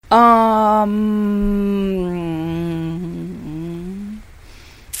I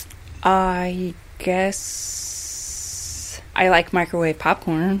guess I like microwave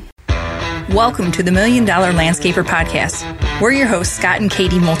popcorn. Welcome to the $1 Million Landscaper Podcast. We're your hosts, Scott and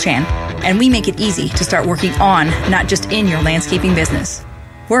Katie Mulchan, and we make it easy to start working on, not just in your landscaping business.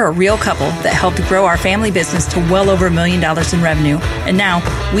 We're a real couple that helped grow our family business to well over $1 million in revenue, and now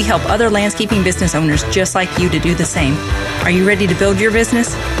we help other landscaping business owners just like you to do the same. Are you ready to build your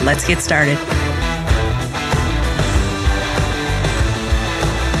business? Let's get started.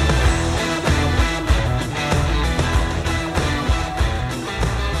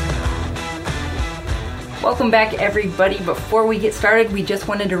 Welcome back, everybody. Before we get started, we just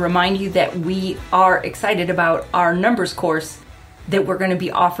wanted to remind you that we are excited about our numbers course that we're going to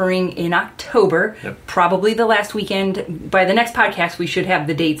be offering in October, probably the last weekend. By the next podcast, we should have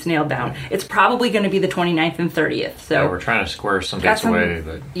the dates nailed down. It's probably going to be the 29th and 30th. So we're trying to square some dates away.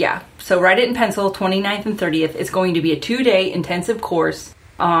 But yeah, so write it in pencil, 29th and 30th. It's going to be a 2-day intensive course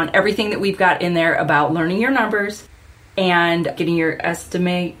on everything that we've got in there about learning your numbers and getting your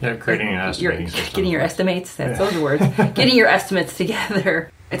estimate. Yeah, creating an estimating system. Getting your estimates, those are words. Getting your estimates together.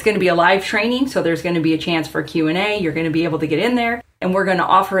 It's going to be a live training, so there's going to be a chance for Q&A. You're going to be able to get in there, and we're going to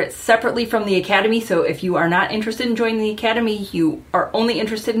offer it separately from the Academy. So if you are not interested in joining the Academy, you are only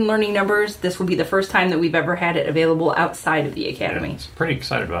interested in learning numbers, this will be the first time that we've ever had it available outside of the Academy. Yeah, it's pretty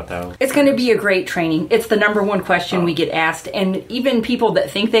excited about that. It's going to be a great training. It's the number one question we get asked, and even people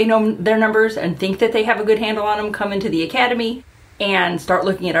that think they know their numbers and think that they have a good handle on them come into the Academy and start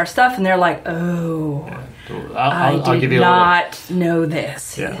looking at our stuff, and they're like, oh... Yeah. I did not know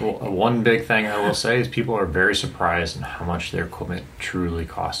this. Yeah, well, one big thing I will say is people are very surprised in how much their equipment truly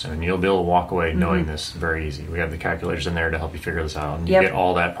costs them. And you'll be able to walk away knowing this very easy. We have the calculators in there to help you figure this out. And you get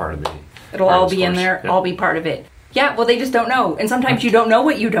all that part of the... It'll all be in there, all be part of it. Yeah, well, they just don't know. And sometimes you don't know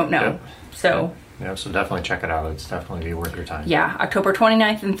what you don't know. So... Yeah, so definitely check it out. It's definitely worth your time. Yeah, October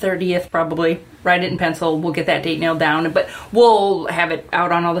 29th and 30th, probably. Write it in pencil. We'll get that date nailed down. But we'll have it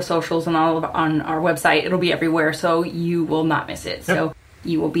out on all the socials and on our website. It'll be everywhere, so you will not miss it. Yep. So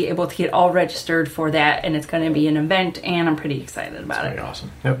you will be able to get all registered for that, and it's going to be an event, and I'm pretty excited about it. It's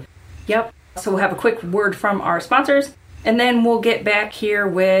awesome. Yep. So we'll have a quick word from our sponsors, and then we'll get back here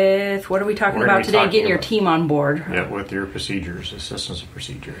with, what are we talking about today? Getting your team on board. Yeah, with your procedures, systems and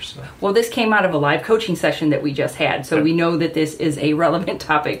procedures. So. Well, this came out of a live coaching session that we just had, so we know that this is a relevant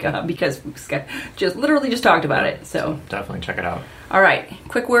topic because we just talked about it. So definitely check it out. All right,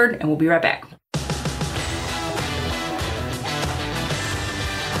 quick word, and we'll be right back.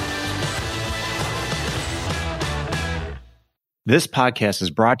 This podcast is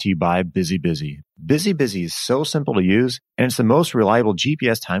brought to you by Busy Busy. Busy Busy is so simple to use, and it's the most reliable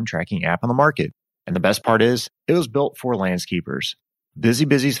GPS time tracking app on the market. And the best part is, it was built for landscapers. Busy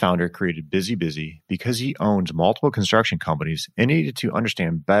Busy's founder created Busy Busy because he owns multiple construction companies and needed to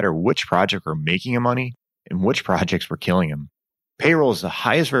understand better which projects were making him money and which projects were killing him. Payroll is the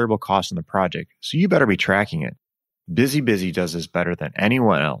highest variable cost in the project, so you better be tracking it. Busy Busy does this better than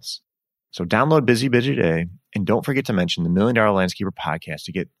anyone else. So download Busy Busy today, and don't forget to mention the $1 Million Landscaper Podcast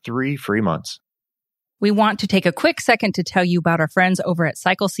to get 3 free months. We want to take a quick second to tell you about our friends over at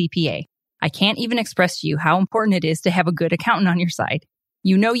Cycle CPA. I can't even express to you how important it is to have a good accountant on your side.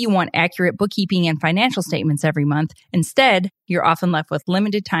 You know you want accurate bookkeeping and financial statements every month. Instead, you're often left with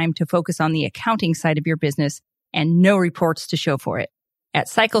limited time to focus on the accounting side of your business and no reports to show for it. At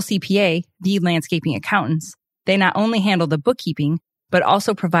Cycle CPA, the landscaping accountants, they not only handle the bookkeeping, but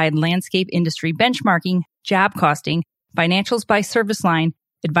also provide landscape industry benchmarking, job costing, financials by service line,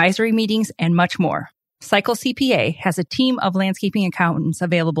 advisory meetings, and much more. Cycle CPA has a team of landscaping accountants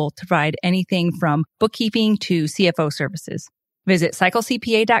available to provide anything from bookkeeping to CFO services. Visit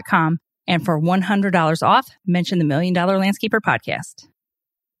cyclecpa.com, and for $100 off, mention the $1 Million Landscaper Podcast.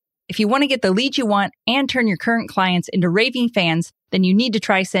 If you want to get the leads you want and turn your current clients into raving fans, then you need to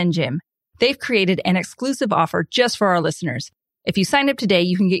try SendJim. They've created an exclusive offer just for our listeners. If you sign up today,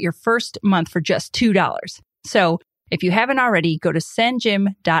 you can get your first month for just $2. So if you haven't already, go to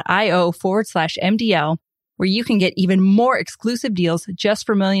sendjim.io/MDL, where you can get even more exclusive deals just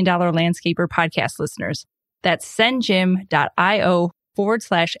for $1 Million Landscaper Podcast listeners. That's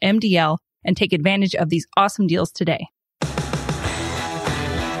sendjim.io/MDL and take advantage of these awesome deals today.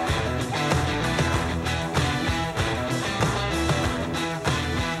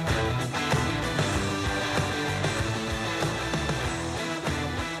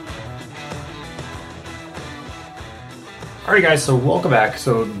 All right, guys, so welcome back.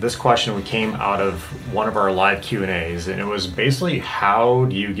 So this question came out of one of our live Q&As, and it was basically, how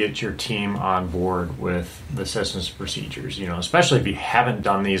do you get your team on board with the systems and procedures? Especially if you haven't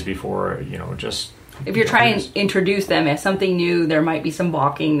done these before, just... If you're trying to introduce them as something new, there might be some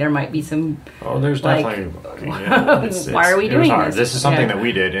balking, there might be some... Oh, there's definitely balking. Yeah. Why are we doing this? This is something that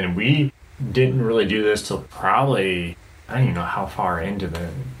we did, and we didn't really do this till probably, I don't even know how far into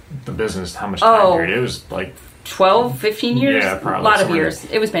the business, how much time period. It was like... 12, 15 years? Yeah, probably. A lot of years.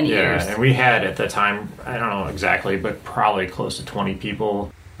 It was many years. Yeah, and we had at the time, I don't know exactly, but probably close to 20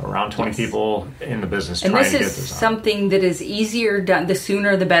 people, around 20 people in the business trying to get this on. And this is something that is easier done. The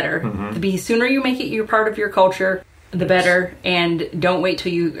sooner the better. Mm-hmm. The sooner you make it your part of your culture, the better. And don't wait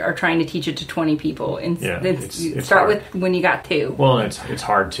till you are trying to teach it to 20 people. And it's start with when you got 2. Well, it's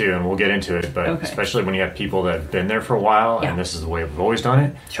hard too, and we'll get into it, but especially when you have people that have been there for a while, and this is the way we've always done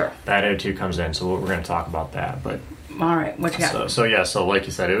it, sure, that attitude comes in. So we're going to talk about that. But all right, what you got? So like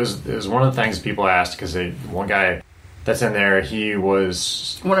you said, it was one of the things people asked, because one guy that's in there, he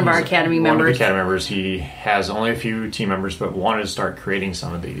was one of our Academy members. One of the Academy members. He has only a few team members, but wanted to start creating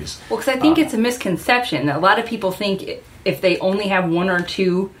some of these. Well, because I think it's a misconception. A lot of people think if they only have 1 or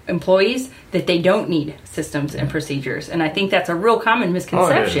 2 employees, that they don't need systems and procedures. And I think that's a real common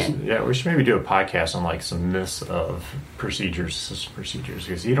misconception. Oh, it is. Yeah, we should maybe do a podcast on like some myths of system procedures,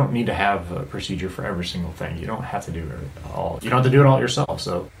 because you don't need to have a procedure for every single thing. You don't have to do it all. You don't have to do it all yourself.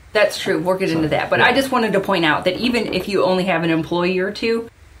 So that's true. We'll get into that. But I just wanted to point out that even if you only have an employee or 2,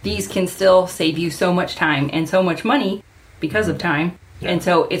 these can still save you so much time and so much money because of time. Yeah. And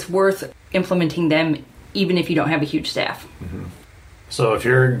so it's worth implementing them even if you don't have a huge staff. Mm-hmm. So if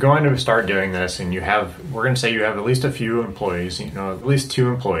you're going to start doing this, and we're going to say you have at least a few employees, at least 2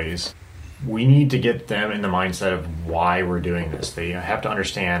 employees, we need to get them in the mindset of why we're doing this. They have to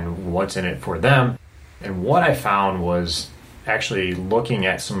understand what's in it for them. And what I found was actually looking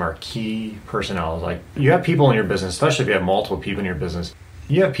at some of our key personnel. Like, you have people in your business, especially if you have multiple people in your business,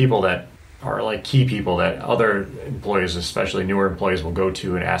 you have people that are like key people that other employees, especially newer employees, will go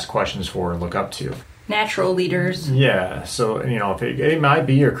to and ask questions for and look up to. Natural leaders. Yeah. So, if it might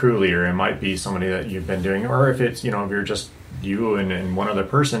be your crew leader, it might be somebody that you've been doing, or if it's, if you're just you and one other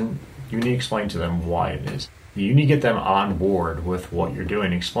person, you need to explain to them why it is. You need to get them on board with what you're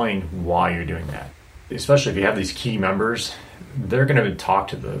doing, explain why you're doing that. Especially if you have these key members, they're going to talk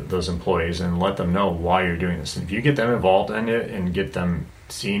to those employees and let them know why you're doing this. And if you get them involved in it and get them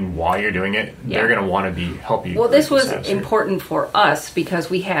seeing why you're doing it, they're going to want to help you. Well, this was important for us because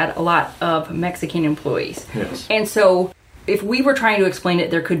we had a lot of Mexican employees. Yes. And so if we were trying to explain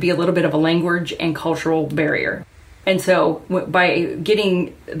it, there could be a little bit of a language and cultural barrier. And so by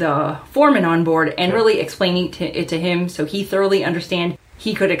getting the foreman on board and really explaining it to him so he thoroughly understands,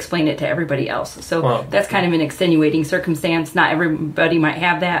 he could explain it to everybody else. So that's kind of an extenuating circumstance. Not everybody might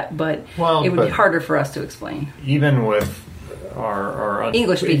have that, but it would be harder for us to explain. Even with our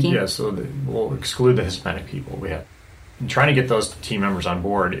English speaking. Yeah, so we'll exclude the Hispanic people. We have trying to get those team members on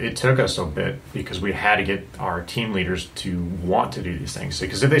board. It took us a bit because we had to get our team leaders to want to do these things.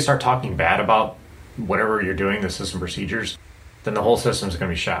 Because if they start talking bad about whatever you're doing, the system procedures, then the whole system is going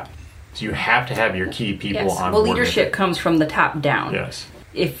to be shot. So you have to have your key people on board. Well, leadership comes from the top down. Yes.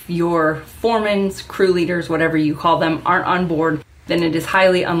 If your foremans, crew leaders, whatever you call them, aren't on board, then it is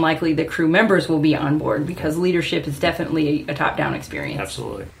highly unlikely the crew members will be on board, because leadership is definitely a top-down experience.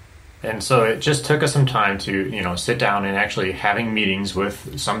 Absolutely. And so it just took us some time to, sit down and actually having meetings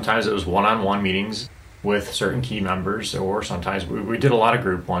with, sometimes it was one-on-one meetings with certain key members, or sometimes we did a lot of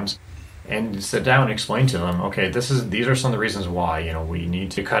group ones, and sit down and explain to them, okay, these are some of the reasons why, we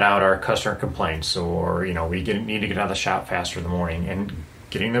need to cut out our customer complaints, or, we need to get out of the shop faster in the morning, and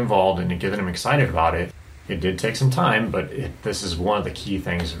getting them involved and getting them excited about it. It did take some time, but this is one of the key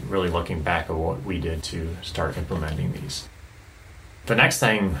things, really looking back at what we did to start implementing these. The next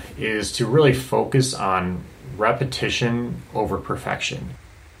thing is to really focus on repetition over perfection.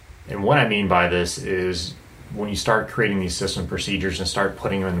 And what I mean by this is when you start creating these system procedures and start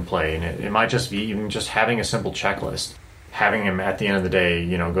putting them into play, and it might just be even just having a simple checklist, having them at the end of the day,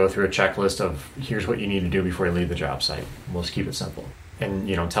 go through a checklist of here's what you need to do before you leave the job site. We'll just keep it simple. And,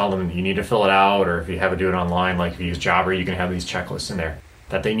 tell them you need to fill it out, or if you have to do it online, like if you use Jobber, you can have these checklists in there,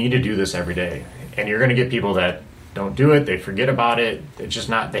 that they need to do this every day. And you're going to get people that don't do it, they forget about it,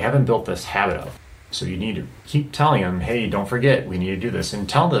 they haven't built this habit of. So you need to keep telling them, hey, don't forget, we need to do this. And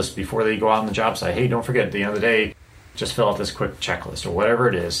tell this before they go out on the job site, hey, don't forget, at the end of the day, just fill out this quick checklist, or whatever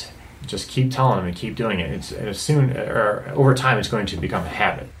it is. Just keep telling them and keep doing it. Over time, it's going to become a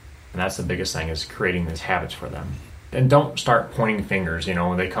habit. And that's the biggest thing, is creating these habits for them. And don't start pointing fingers,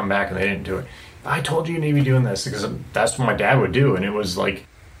 when they come back and they didn't do it. I told you need to be doing this, because that's what my dad would do. And it was like,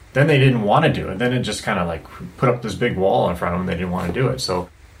 then they didn't want to do it. Then it just kind of like put up this big wall in front of them. They didn't want to do it. So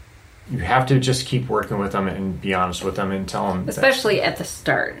you have to just keep working with them and be honest with them and tell them. Especially at the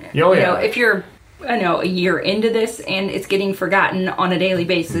start. Oh, yeah. If you're, a year into this and it's getting forgotten on a daily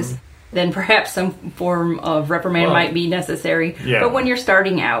basis, then perhaps some form of reprimand might be necessary. Yeah. But when you're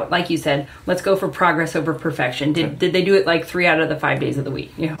starting out, like you said, let's go for progress over perfection. Did they do it like 3 out of the 5 days of the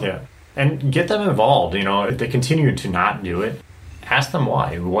week? Yeah. And get them involved. If they continue to not do it, ask them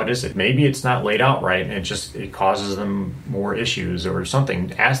why. What is it? Maybe it's not laid out right and it causes them more issues or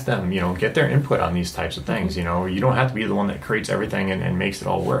something. Ask them, get their input on these types of things. You don't have to be the one that creates everything and makes it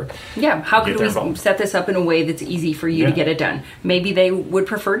all work. Yeah, how could we set this up in a way that's easy for you to get it done? Maybe they would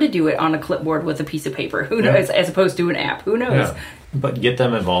prefer to do it on a clipboard with a piece of paper. Who knows? As opposed to an app. Who knows? Yeah. But get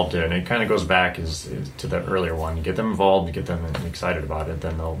them involved in it. It kind of goes back to the earlier one. Get them involved, get them excited about it,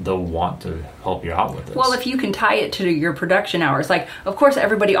 then they'll want to help you out with this. Well, if you can tie it to your production hours, like, of course,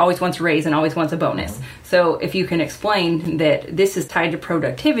 everybody always wants a raise and always wants a bonus. So if you can explain that this is tied to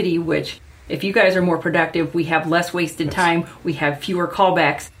productivity, which if you guys are more productive, we have less wasted time, we have fewer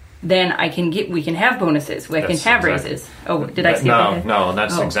callbacks, then we can have bonuses, we can have raises. Oh, did I skip ahead? No, and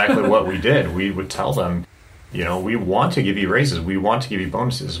that's exactly what we did. We would tell them, we want to give you raises, we want to give you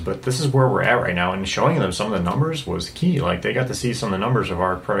bonuses, but this is where we're at right now. And showing them some of the numbers was key. Like, they got to see some of the numbers of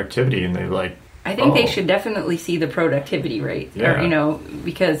our productivity, and they like, I think they should definitely see the productivity rate,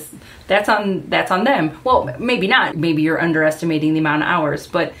 because that's on them. Well, maybe not. Maybe you're underestimating the amount of hours,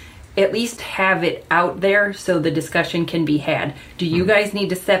 but at least have it out there so the discussion can be had. Do you guys need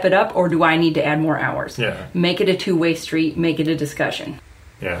to step it up, or do I need to add more hours? Yeah. Make it a two-way street. Make it a discussion.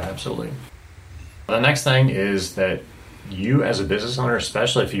 Yeah, absolutely. The next thing is that you, as a business owner,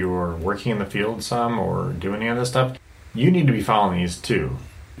 especially if you are working in the field some or doing any of this stuff, you need to be following these too.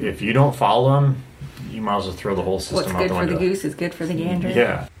 If you don't follow them, you might as well throw the whole system out the window. What's good for the goose is good for the gander.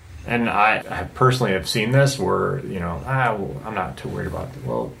 Yeah. And I personally have seen this where, I'm not too worried about it.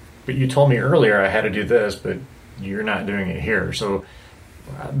 Well, but you told me earlier I had to do this, but you're not doing it here. So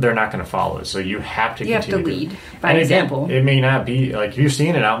they're not going to follow it. So you have to continue to lead by example. It may not be, like, if you're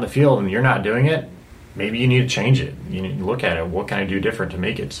seeing it out in the field and you're not doing it, maybe you need to change it. You need to look at it. What can I do different to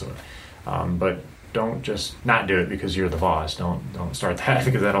make it so? But don't just not do it because you're the boss. Don't start that,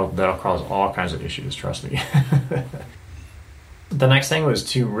 because that'll cause all kinds of issues. Trust me. The next thing was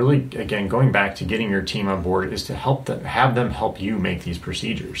to really, again, going back to getting your team on board, is to have them help you make these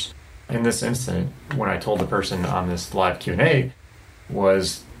procedures. In this incident, when I told the person on this live Q&A,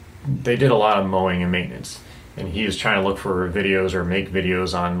 was they did a lot of mowing and maintenance, and he was trying to look for videos or make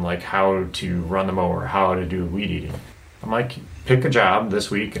videos on like how to run the mower, how to do weed eating. I'm like, pick a job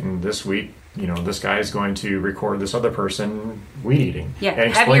this week, and this week, this guy is going to record this other person weed eating. Yeah,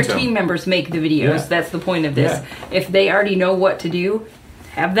 have your team members make the videos. Yeah. That's the point of this. Yeah. If they already know what to do,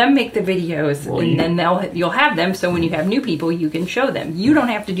 have them make the videos, and then you'll have them, so when you have new people, you can show them. You don't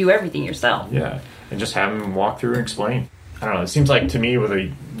have to do everything yourself. Yeah, and just have them walk through and explain. I don't know, it seems like to me, with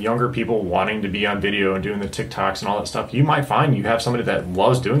the younger people wanting to be on video and doing the TikToks and all that stuff, you might find you have somebody that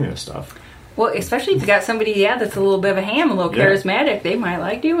loves doing this stuff. Well, especially if you got somebody, that's a little bit of a ham, a little charismatic, they might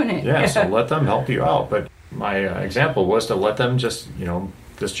like doing it. Yeah, so let them help you out. But my example was to let them just,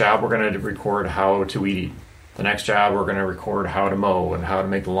 this job we're going to record how to weed eat. The next job we're going to record how to mow and how to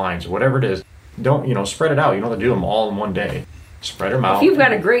make the lines, whatever it is. Don't, spread it out. You don't have to do them all in one day. Spread them out. If you've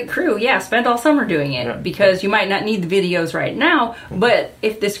got a great crew, spend all summer doing it, because you might not need the videos right now, but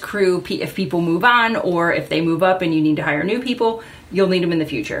if this crew, if people move on, or if they move up and you need to hire new people, you'll need them in the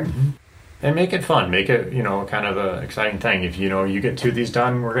future. Mm-hmm. And make it fun. Make it, kind of an exciting thing. If, you get 2 of these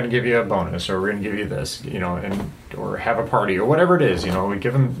done, we're going to give you a bonus, or we're going to give you this, or have a party, or whatever it is. We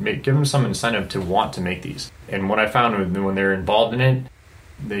give them some incentive to want to make these. And what I found when they're involved in it,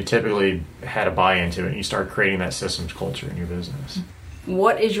 they typically had a buy into it, and you start creating that systems culture in your business.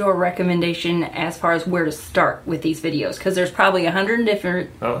 What is your recommendation as far as where to start with these videos? Because there's probably 100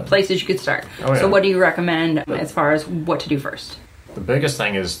 different places you could start. So what do you recommend as far as what to do first? The biggest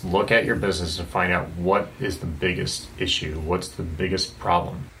thing is look at your business and find out what is the biggest issue. What's the biggest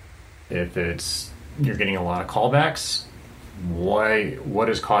problem? If it's you're getting a lot of callbacks, what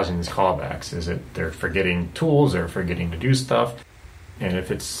is causing these callbacks? Is it they're forgetting tools, they're forgetting to do stuff? And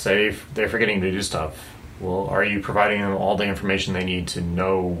if it's safe, they're forgetting to do stuff, well, are you providing them all the information they need to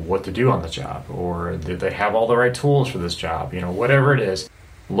know what to do on the job? Or did they have all the right tools for this job? Whatever it is,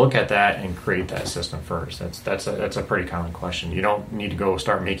 look at that and create that system first. That's a pretty common question. You don't need to go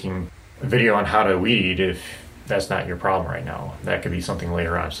start making a video on how to weed if that's not your problem right now. That could be something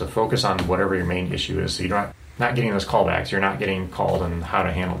later on. So focus on whatever your main issue is. So you don't not getting those callbacks. You're not getting called on how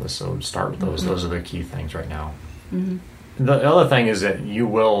to handle this. So start with those. Those are the key things right now. The other thing is that you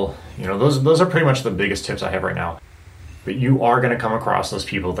will, those are pretty much the biggest tips I have right now. But you are going to come across those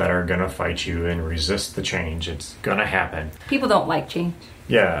people that are going to fight you and resist the change. It's going to happen. People don't like change.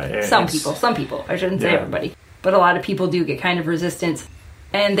 Yeah. Some people. I shouldn't say everybody. But a lot of people do get kind of resistance.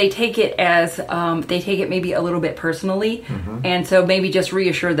 And they take it as, maybe a little bit personally. And so maybe just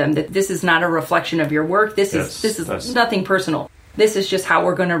reassure them that this is not a reflection of your work. This is nothing personal. This is just how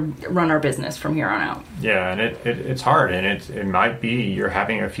we're going to run our business from here on out. Yeah, and it's hard. And it might be you're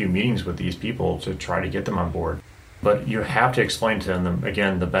having a few meetings with these people to try to get them on board. But you have to explain to them,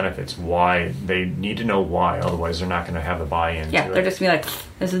 again, the benefits, why they need to know why. Otherwise, they're not going to have the buy-in. Yeah, they're just going to be like,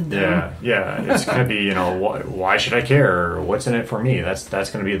 this is dumb. Yeah. It's going to be, why should I care? Or what's in it for me? That's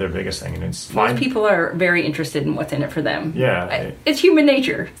going to be their biggest thing. And it's fine. Most people are very interested in what's in it for them. Yeah. It's human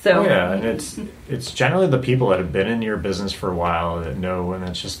nature. So. Oh, yeah, and it's generally the people that have been in your business for a while that know, and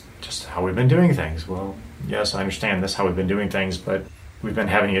it's just how we've been doing things. Well, yes, I understand this, how we've been doing things, but we've been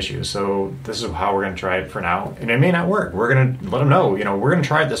having issues, so this is how we're going to try it for now. And it may not work. We're going to let them know, we're going to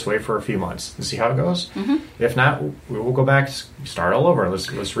try it this way for a few months and see how it goes. If not, we will go back, start all over. Let's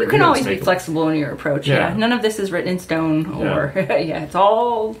review. You can always be flexible in your approach. Yeah. None of this is written in stone or, it's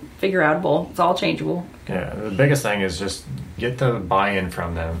all figure outable. It's all changeable. Yeah, the biggest thing is just get the buy-in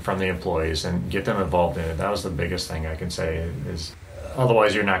from them, from the employees, and get them involved in it. That was the biggest thing I can say is,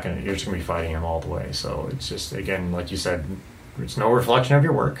 otherwise you're just going to be fighting them all the way. So it's just, again, like you said, it's no reflection of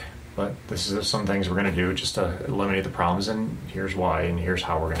your work, but this is some things we're going to do just to eliminate the problems, and here's why, and here's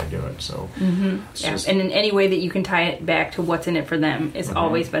how we're going to do it. So, and in any way that you can tie it back to what's in it for them is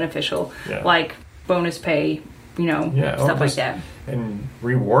always beneficial, like bonus pay, stuff like that. And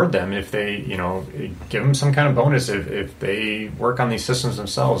reward them if they, give them some kind of bonus if they work on these systems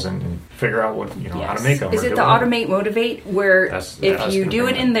themselves and figure out what, how to make them. Is it the Automate Motivate where if you do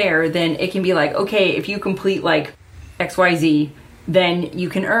it in there, then it can be like, okay, if you complete like XYZ, then you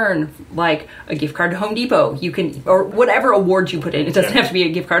can earn like a gift card to Home Depot. You can, or whatever awards you put in. It doesn't have to be a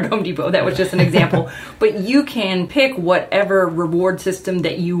gift card to Home Depot. That was just an example. But you can pick whatever reward system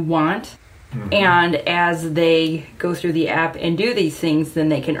that you want. And as they go through the app and do these things, then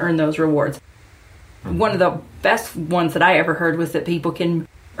they can earn those rewards. One of the best ones that I ever heard was that people can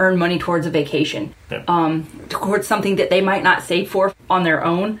earn money towards a vacation, towards something that they might not save for on their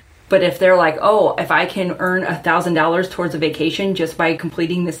own. But if they're like, oh, if I can earn $1,000 towards a vacation just by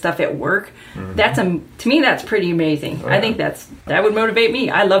completing this stuff at work, to me, that's pretty amazing. I think that would motivate me.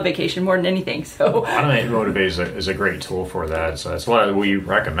 I love vacation more than anything. So Automate Motivate is a great tool for that. So that's why we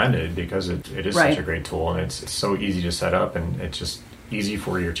recommend it, because it is such a great tool, and it's so easy to set up, and it's just easy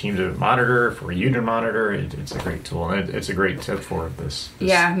for your team to monitor, for you to monitor. It's a great tool, and it's a great tip for this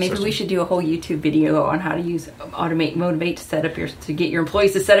maybe system. We should do a whole YouTube video on how to use Automate Motivate to get your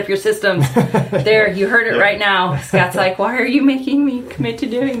employees to set up your systems. There, you heard it right now. Scott's like, why are you making me commit to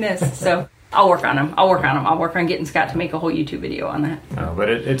doing this? So I'll work on them. I'll work on getting Scott to make a whole YouTube video on that. No, but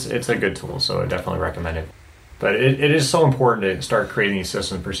it's a good tool, so I definitely recommend it. But it is so important to start creating these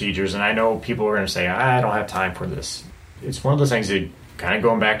systems and procedures, and I know people are going to say, I don't have time for this. It's one of those things that, kind of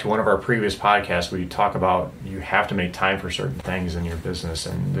going back to one of our previous podcasts, we talk about you have to make time for certain things in your business,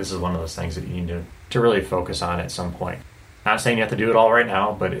 and this is one of those things that you need to really focus on at some point. Not saying you have to do it all right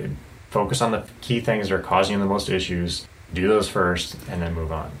now, but focus on the key things that are causing you the most issues, do those first, and then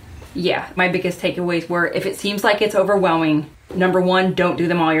move on. Yeah, my biggest takeaways were, if it seems like it's overwhelming, number one, don't do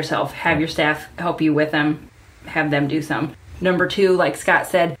them all yourself. Have your staff help you with them. Have them do some. Number two, like Scott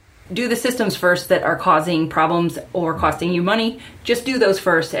said, do the systems first that are causing problems or costing you money. Just do those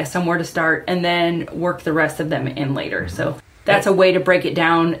first as somewhere to start, and then work the rest of them in later. So that's a way to break it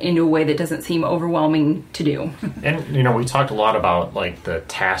down into a way that doesn't seem overwhelming to do. And, we talked a lot about like the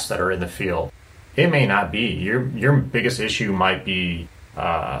tasks that are in the field. It may not be. Your biggest issue might be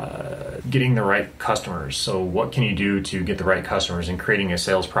getting the right customers. So what can you do to get the right customers and creating a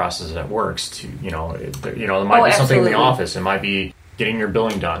sales process that works? It might be something in the office. It might be getting your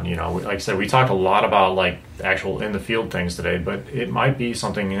billing done. Like I said, we talked a lot about like actual in the field things today, but it might be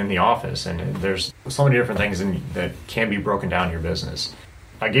something in the office, and there's so many different things that can be broken down in your business.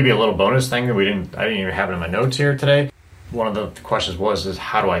 I gave you a little bonus thing that I didn't even have it in my notes here today. One of the questions is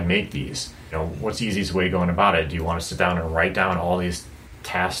how do I make these? What's the easiest way going about it? Do you want to sit down and write down all these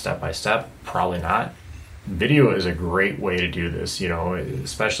tasks step by step? Probably not. Video is a great way to do this,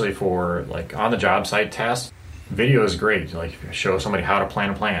 especially for like on the job site tasks. Video is great. Like show somebody how to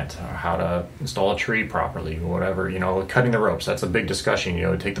plant a plant, or how to install a tree properly, whatever, cutting the ropes. That's a big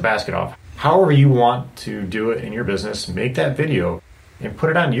discussion, take the basket off. However you want to do it in your business, make that video. and put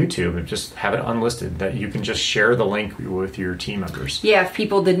it on YouTube and just have it unlisted that you can just share the link with your team members. Yeah, if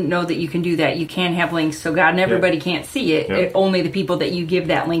people didn't know that you can do that, you can have links so God and everybody can't see it. Only the people that you give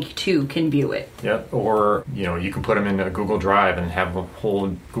that link to can view it. Yep. Or, you can put them in a Google Drive and have a whole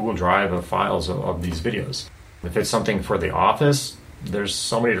Google Drive of files of these videos. If it's something for the office, there's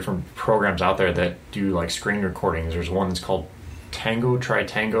so many different programs out there that do like screen recordings. There's one that's called Tango,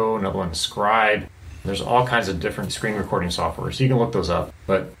 Tritango, another one Scribe. There's all kinds of different screen recording software, so you can look those up.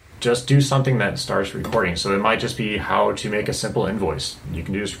 But just do something that starts recording. So it might just be how to make a simple invoice. You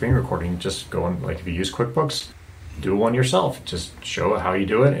can do a screen recording. Just go in, like if you use QuickBooks, do one yourself. Just show how you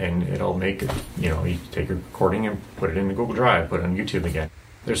do it, and it'll make it, you take your recording and put it in the Google Drive, put it on YouTube again.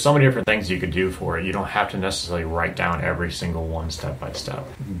 There's so many different things you could do for it. You don't have to necessarily write down every single one step by step.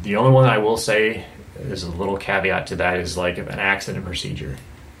 The only one I will say is a little caveat to that is like if an accident procedure.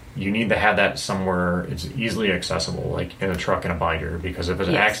 You need to have that somewhere it's easily accessible, like in a truck and a binder, because if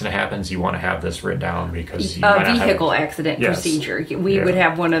an accident happens, you want to have this written down because you might vehicle accident procedure. We would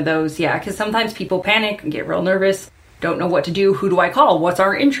have one of those, because sometimes people panic and get real nervous, don't know what to do. Who do I call? What's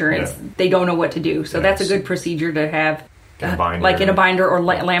our insurance? They don't know what to do. So that's a good procedure to have, like in a binder or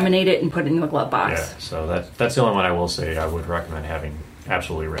laminate it and put it in the glove box. Yeah, so that's the only one I will say I would recommend having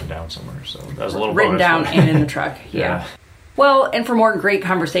absolutely written down somewhere. So that's a little written down and in the truck. Yeah. Well, and for more great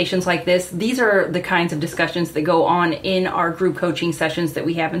conversations like this, these are the kinds of discussions that go on in our group coaching sessions that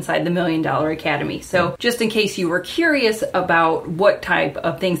we have inside the $1 Million Academy. So just in case you were curious about what type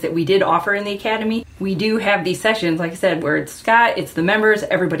of things that we did offer in the Academy, we do have these sessions, like I said, where it's Scott, it's the members,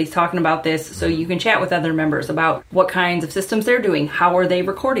 everybody's talking about this, so you can chat with other members about what kinds of systems they're doing, how are they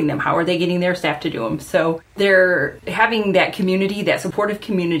recording them, how are they getting their staff to do them. So they're having that community, that supportive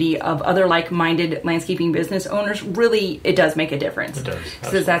community of other like-minded landscaping business owners, really, it does make a difference. It does.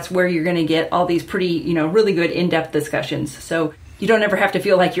 Because that's where you're going to get all these pretty, really good in-depth discussions. So you don't ever have to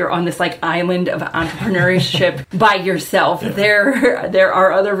feel like you're on this like island of entrepreneurship by yourself. There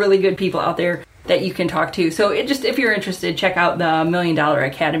are other really good people out there that you can talk to. So if you're interested, check out the $1 Million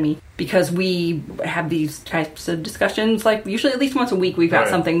Academy, because we have these types of discussions like usually at least once a week. We've got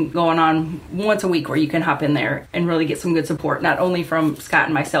something going on once a week where you can hop in there and really get some good support, not only from Scott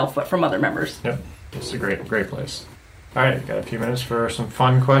and myself, but from other members. Yep. It's a great place. All right, got a few minutes for some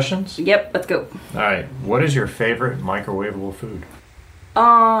fun questions? Yep, let's go. All right, what is your favorite microwavable food?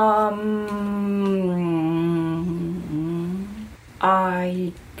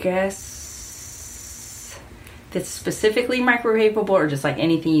 I guess that's specifically microwavable or just like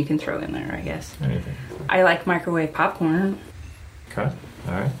anything you can throw in there, I guess. Anything. I like microwave popcorn. Okay,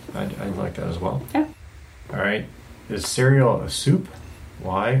 all right. I like that as well. Yeah. All right, is cereal a soup?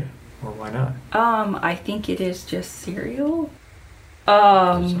 Why or why not? I think it is just cereal.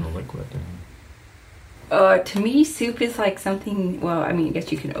 It's in a liquid. To me, soup is like something, well, I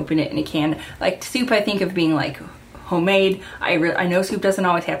guess you can open it in a can. Like soup, I think of being like homemade. I know soup doesn't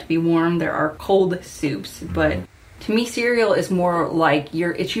always have to be warm. There are cold soups, but to me, cereal is more like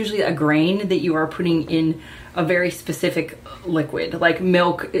it's usually a grain that you are putting in a very specific liquid, like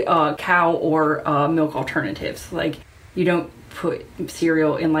milk, cow or milk alternatives. Like you don't put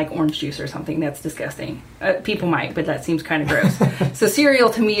cereal in like orange juice or something. That's disgusting. People might, but that seems kind of gross. So cereal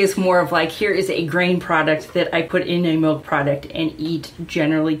to me is more of like, here is a grain product that I put in a milk product and eat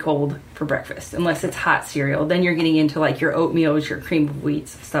generally cold for breakfast, unless it's hot cereal. Then you're getting into like your oatmeals, your cream of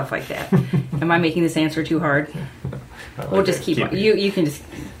wheats, stuff like that. Am I making this answer too hard? We'll just keep on. You can just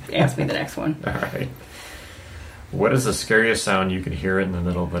ask me the next one. All right. What is the scariest sound you can hear in the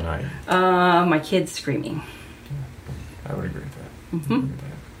middle of the night? My kids screaming. I would agree with that. Mm-hmm.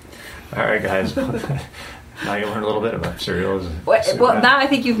 All right, guys. Now you learn a little bit about cereals. Well, now I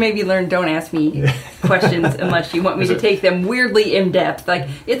think you've maybe learned don't ask me questions unless you want me to take them weirdly in depth. Like,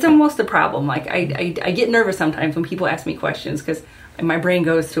 it's almost a problem. Like, I get nervous sometimes when people ask me questions because my brain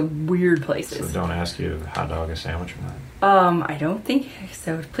goes to weird places. So don't ask you hot dog a sandwich or not? I don't think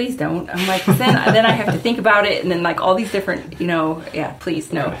so. Please don't. I'm like, then I have to think about it, and then like all these different,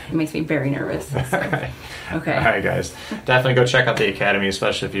 please, no. It makes me very nervous. So. Okay. All right, guys. Definitely go check out the Academy,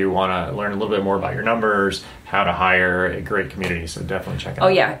 especially if you want to learn a little bit more about your numbers, how to hire, a great community. So definitely check it out. Oh,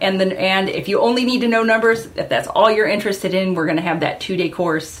 yeah. And if you only need to know numbers, if that's all you're interested in, we're going to have that 2-day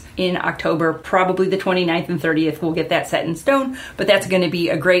course in October, probably the 29th and 30th. We'll get that set in stone. But that's going to be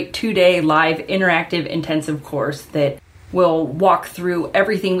a great 2-day live, interactive, intensive course that will walk through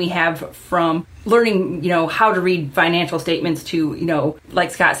everything we have from learning, how to read financial statements to,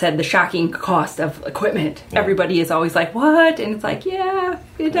 like Scott said, the shocking cost of equipment. Yeah. Everybody is always like, what? And it's like, yeah,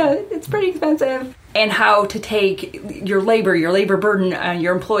 it does. It's pretty expensive. And how to take your labor burden,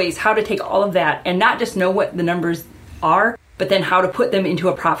 your employees, how to take all of that and not just know what the numbers are, but then how to put them into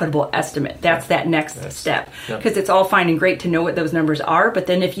a profitable estimate. That's that next step. Because it's all fine and great to know what those numbers are, but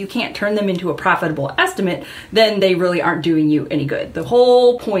then if you can't turn them into a profitable estimate, then they really aren't doing you any good. The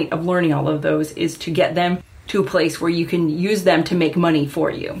whole point of learning all of those is to get them to a place where you can use them to make money for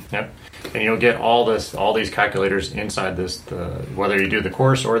you. Yep. And you'll get all these calculators inside this, whether you do the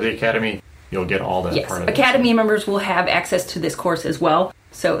course or the academy, you'll get all that part of it. Academy members will have access to this course as well.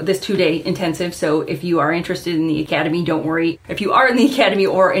 So this 2-day intensive. So if you are interested in the academy, don't worry. If you are in the academy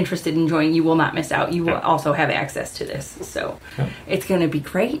or interested in joining, you will not miss out. You will also have access to this. So it's going to be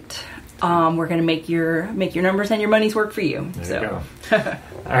great. We're going to make your numbers and your money's work for you. There you go.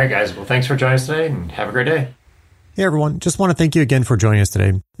 All right, guys. Well, thanks for joining us today, and have a great day. Hey, everyone. Just want to thank you again for joining us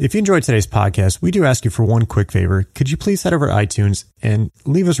today. If you enjoyed today's podcast, we do ask you for one quick favor. Could you please head over to iTunes and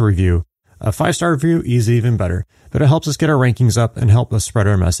leave us a review? A 5-star review is even better, but it helps us get our rankings up and help us spread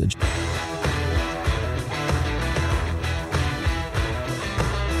our message.